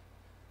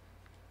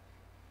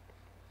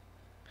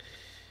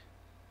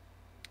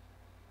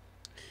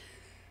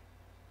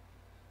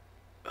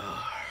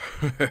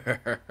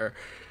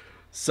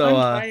 So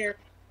I'm tired.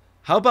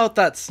 how about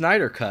that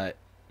Snyder cut?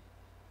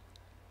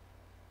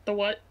 The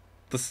what?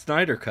 The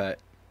Snyder cut.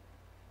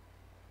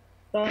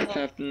 I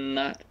have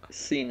not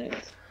seen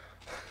it.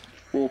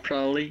 We'll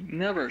probably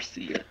never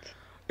see it.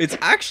 It's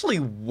actually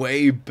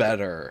way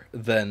better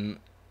than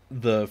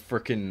the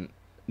frickin'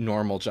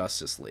 normal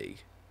Justice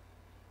League.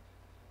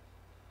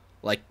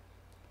 Like,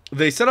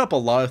 they set up a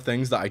lot of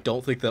things that I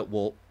don't think that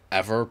will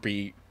ever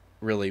be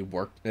really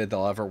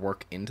they'll ever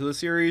work into the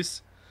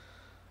series.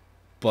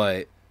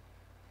 But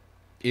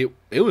it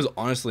was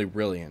honestly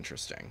really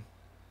interesting.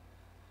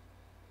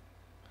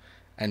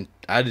 And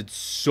added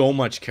so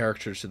much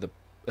character to the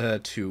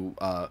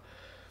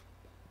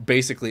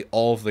basically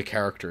all of the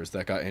characters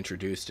that got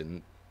introduced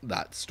in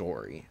that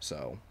story.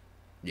 So,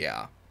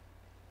 yeah.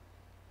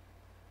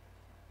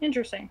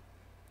 Interesting.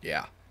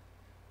 Yeah.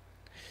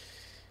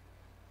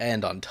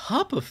 And on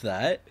top of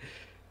that,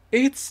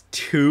 it's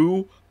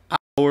 2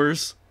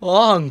 hours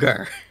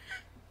longer.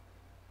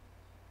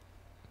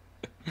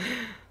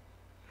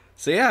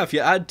 So yeah, if you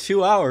add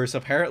 2 hours,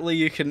 apparently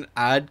you can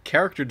add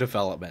character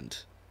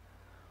development.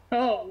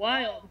 Oh,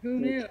 wild. Who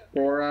knew?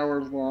 4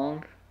 hours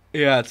long.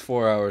 Yeah, it's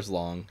 4 hours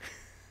long.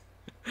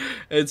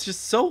 It's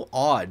just so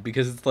odd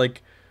because it's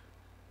like,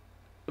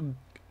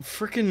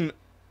 freaking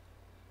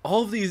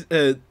all of these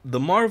the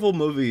Marvel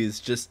movies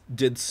just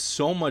did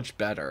so much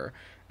better,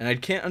 and I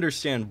can't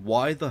understand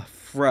why the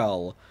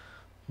frel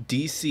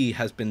DC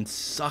has been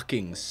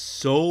sucking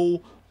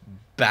so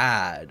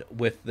bad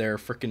with their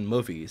freaking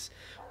movies,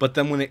 but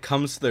then when it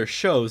comes to their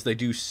shows, they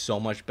do so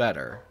much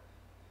better.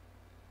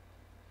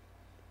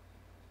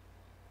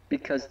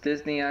 Because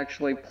Disney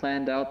actually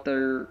planned out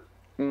their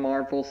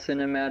Marvel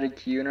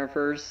Cinematic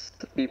Universe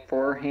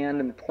beforehand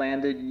and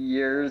planned it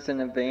years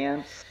in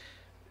advance.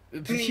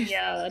 I mean,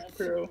 yeah, that's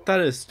true. That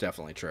is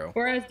definitely true.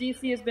 Whereas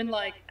DC has been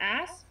like,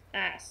 ass.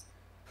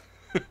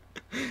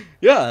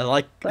 Yeah,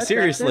 like, Let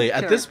seriously,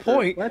 that at this character-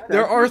 point, let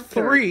there that are this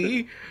character-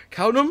 three,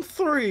 count them,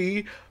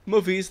 three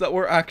movies that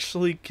were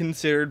actually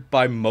considered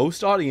by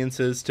most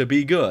audiences to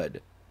be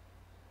good.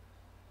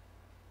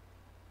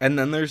 And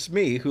then there's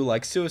me, who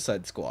likes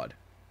Suicide Squad.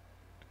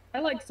 I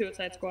like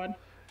Suicide Squad.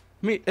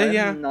 Me, I have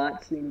yeah,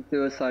 not seen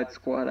Suicide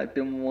Squad. I've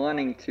been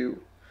wanting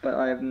to, but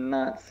I have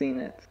not seen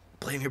it.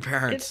 blame your It's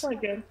parents. quite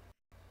good.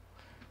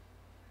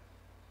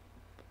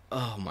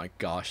 Oh my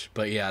gosh,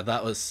 but yeah,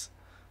 that was...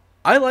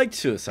 I liked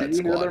Suicide Did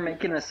you know Squad. they're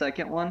making a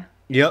second one?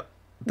 Yep,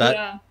 that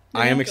Yeah,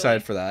 I am eventually.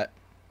 excited for that.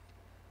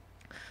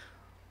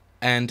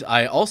 And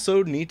I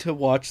also need to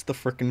watch the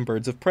frickin'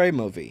 Birds of Prey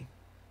movie.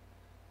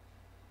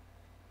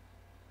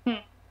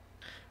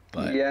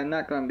 But Yeah, I'm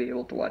not going to be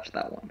able to watch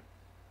that one.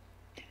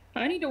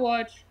 I need to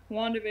watch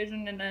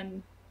WandaVision and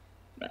then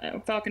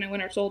Falcon and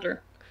Winter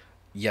Soldier.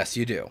 yes,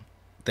 you do.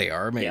 They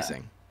are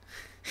amazing.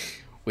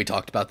 We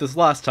talked about this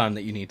last time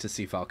that you need to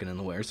see Falcon and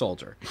the Winter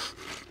Soldier.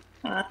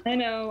 I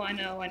know.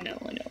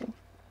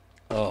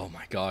 Oh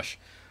my gosh.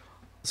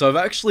 So I've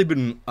actually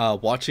been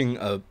watching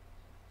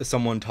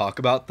someone talk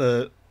about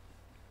the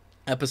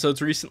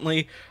episodes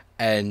recently,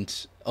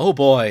 and oh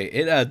boy,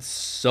 it adds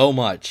so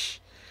much.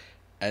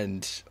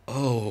 And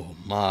oh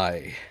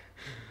my,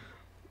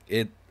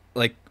 it,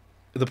 like,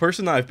 the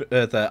person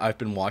that I've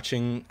been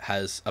watching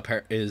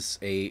is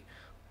a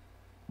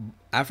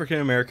African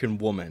American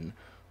woman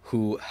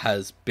who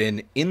has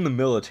been in the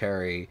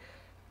military,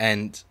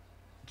 and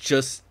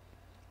just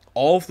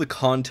all of the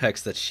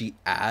context that she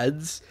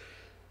adds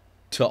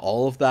to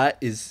all of that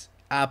is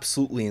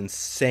absolutely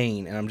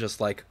insane. And I'm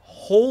just like,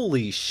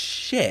 holy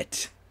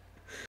shit,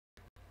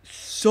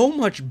 so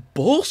much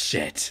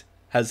bullshit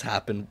has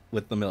happened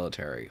with the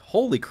military.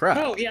 Holy crap.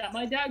 Oh yeah,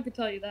 my dad could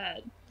tell you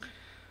that.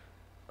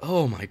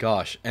 Oh my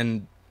gosh.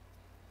 And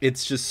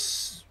it's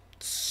just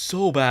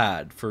so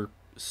bad for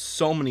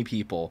so many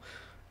people.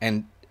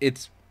 And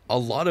it's a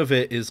lot of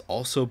it is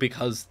also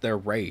because their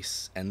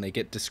race and they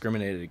get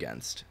discriminated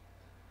against.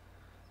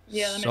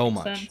 Yeah, that So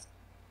makes much. sense.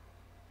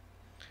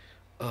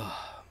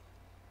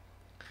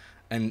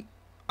 And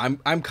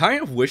I'm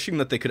kind of wishing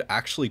that they could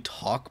actually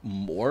talk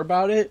more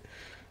about it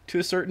to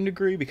a certain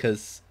degree,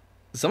 because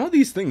some of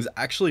these things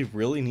actually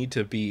really need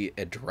to be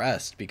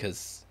addressed,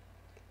 because,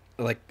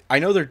 like, I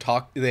know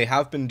they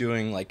have been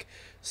doing like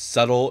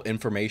subtle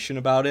information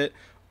about it,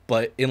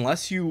 but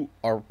unless you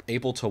are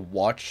able to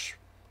watch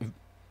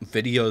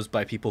videos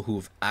by people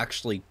who've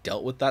actually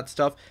dealt with that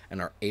stuff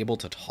and are able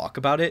to talk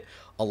about it,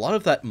 a lot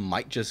of that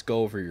might just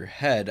go over your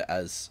head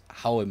as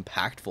how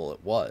impactful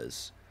it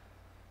was.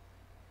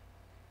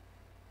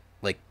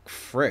 Like,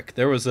 frick,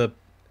 there was a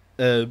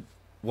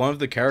one of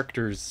the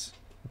characters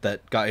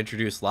that got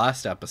introduced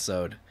last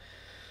episode.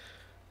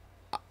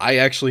 I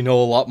actually know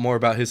a lot more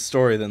about his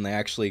story than they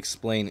actually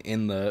explain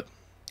in the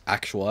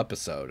actual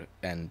episode,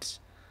 and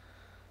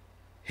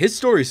his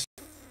story's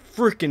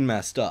freaking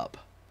messed up.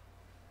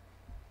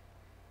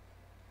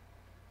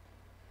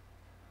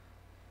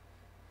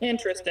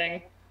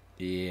 Interesting.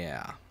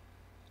 Yeah.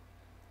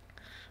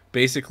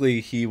 Basically,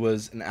 he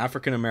was an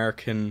African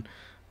American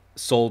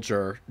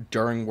soldier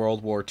during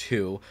World War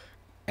II,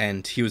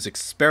 and he was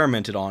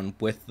experimented on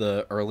with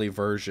the early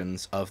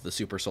versions of the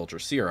super soldier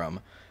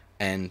serum,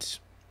 and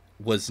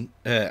was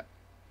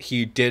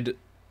he did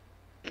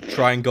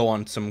try and go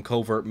on some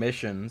covert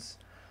missions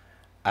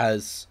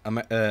as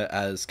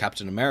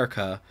Captain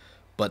America,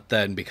 but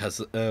then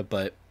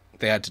but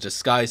they had to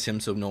disguise him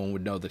so no one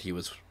would know that he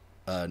was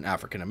an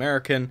African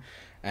American,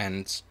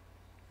 and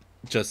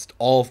just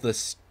all of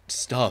this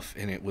stuff,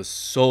 and it was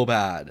so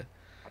bad.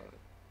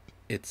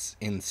 It's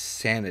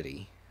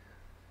insanity.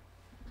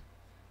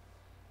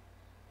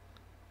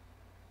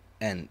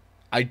 And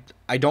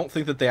I don't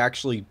think that they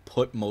actually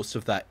put most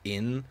of that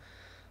in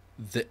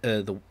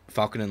the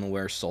Falcon and the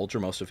Winter Soldier,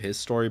 most of his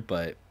story,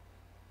 but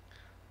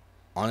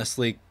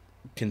honestly,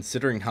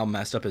 considering how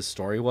messed up his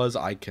story was,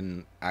 I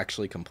can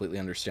actually completely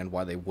understand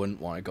why they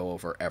wouldn't want to go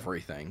over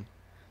everything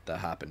that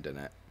happened in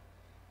it.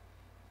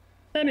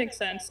 That makes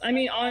sense. I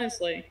mean,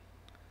 honestly.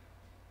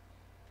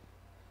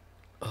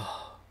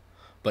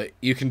 But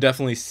you can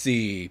definitely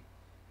see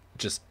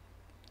just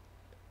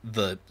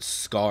the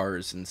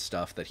scars and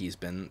stuff that he's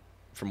been,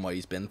 from what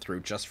he's been through,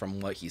 just from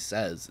what he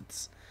says.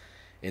 It's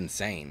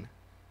insane.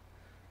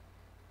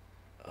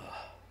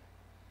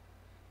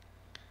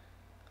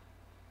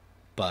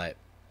 But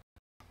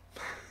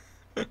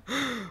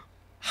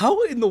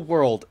how in the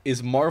world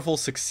is Marvel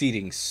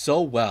succeeding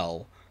so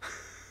well?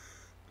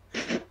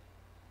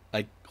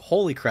 Like,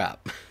 holy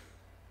crap.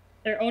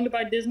 They're owned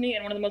by Disney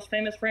and one of the most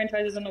famous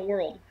franchises in the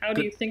world. How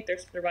do you think they're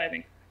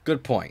surviving?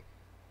 Good point.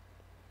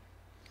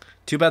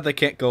 Too bad they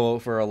can't go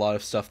over a lot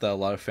of stuff that a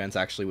lot of fans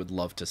actually would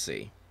love to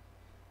see.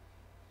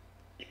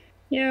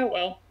 Yeah,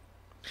 well.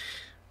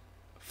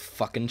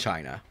 Fucking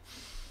China.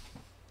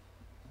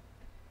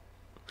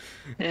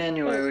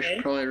 Anyway, we should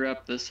Okay. probably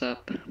wrap this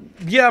up.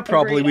 Yeah,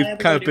 probably. Agreed, I We've have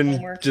to kind go of do been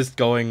homework. just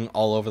going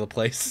all over the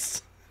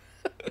place.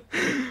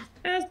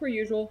 As per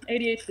usual,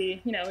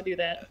 ADHD, do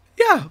that.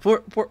 Yeah,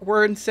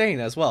 we're insane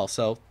as well,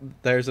 so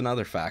there's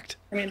another fact.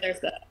 I mean, there's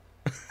that.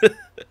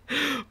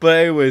 But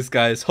anyways,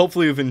 guys,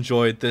 hopefully you've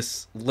enjoyed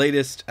this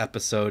latest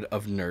episode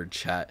of Nerd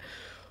Chat.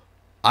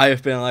 I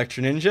have been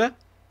Electro Ninja.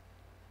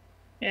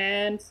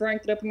 And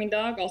Frank the Dopamine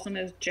Dog, also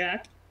known as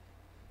Jack.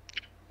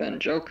 Ben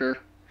Joker.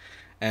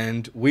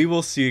 And we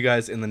will see you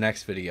guys in the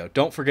next video.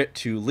 Don't forget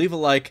to leave a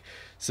like,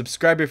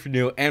 subscribe if you're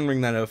new, and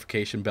ring that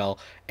notification bell.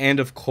 And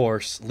of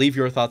course, leave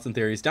your thoughts and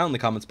theories down in the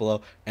comments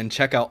below, and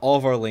check out all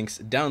of our links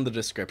down in the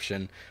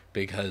description,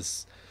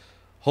 because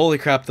holy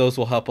crap, those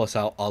will help us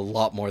out a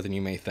lot more than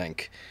you may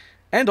think.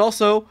 And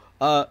also,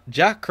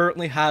 Jack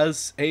currently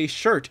has a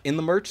shirt in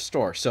the merch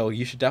store, so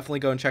you should definitely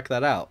go and check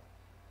that out.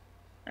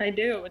 I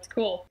do, it's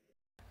cool.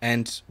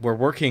 And we're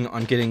working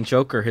on getting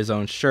Joker his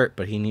own shirt,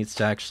 but he needs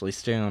to actually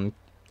stay on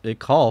a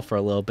call for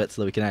a little bit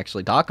so that we can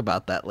actually talk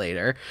about that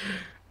later.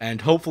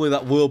 And hopefully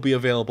that will be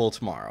available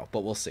tomorrow,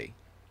 but we'll see.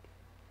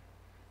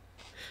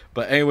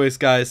 But anyways,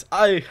 guys,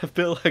 I have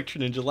been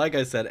Electro Ninja, like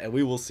I said, and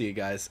we will see you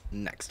guys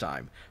next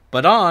time.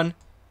 But on...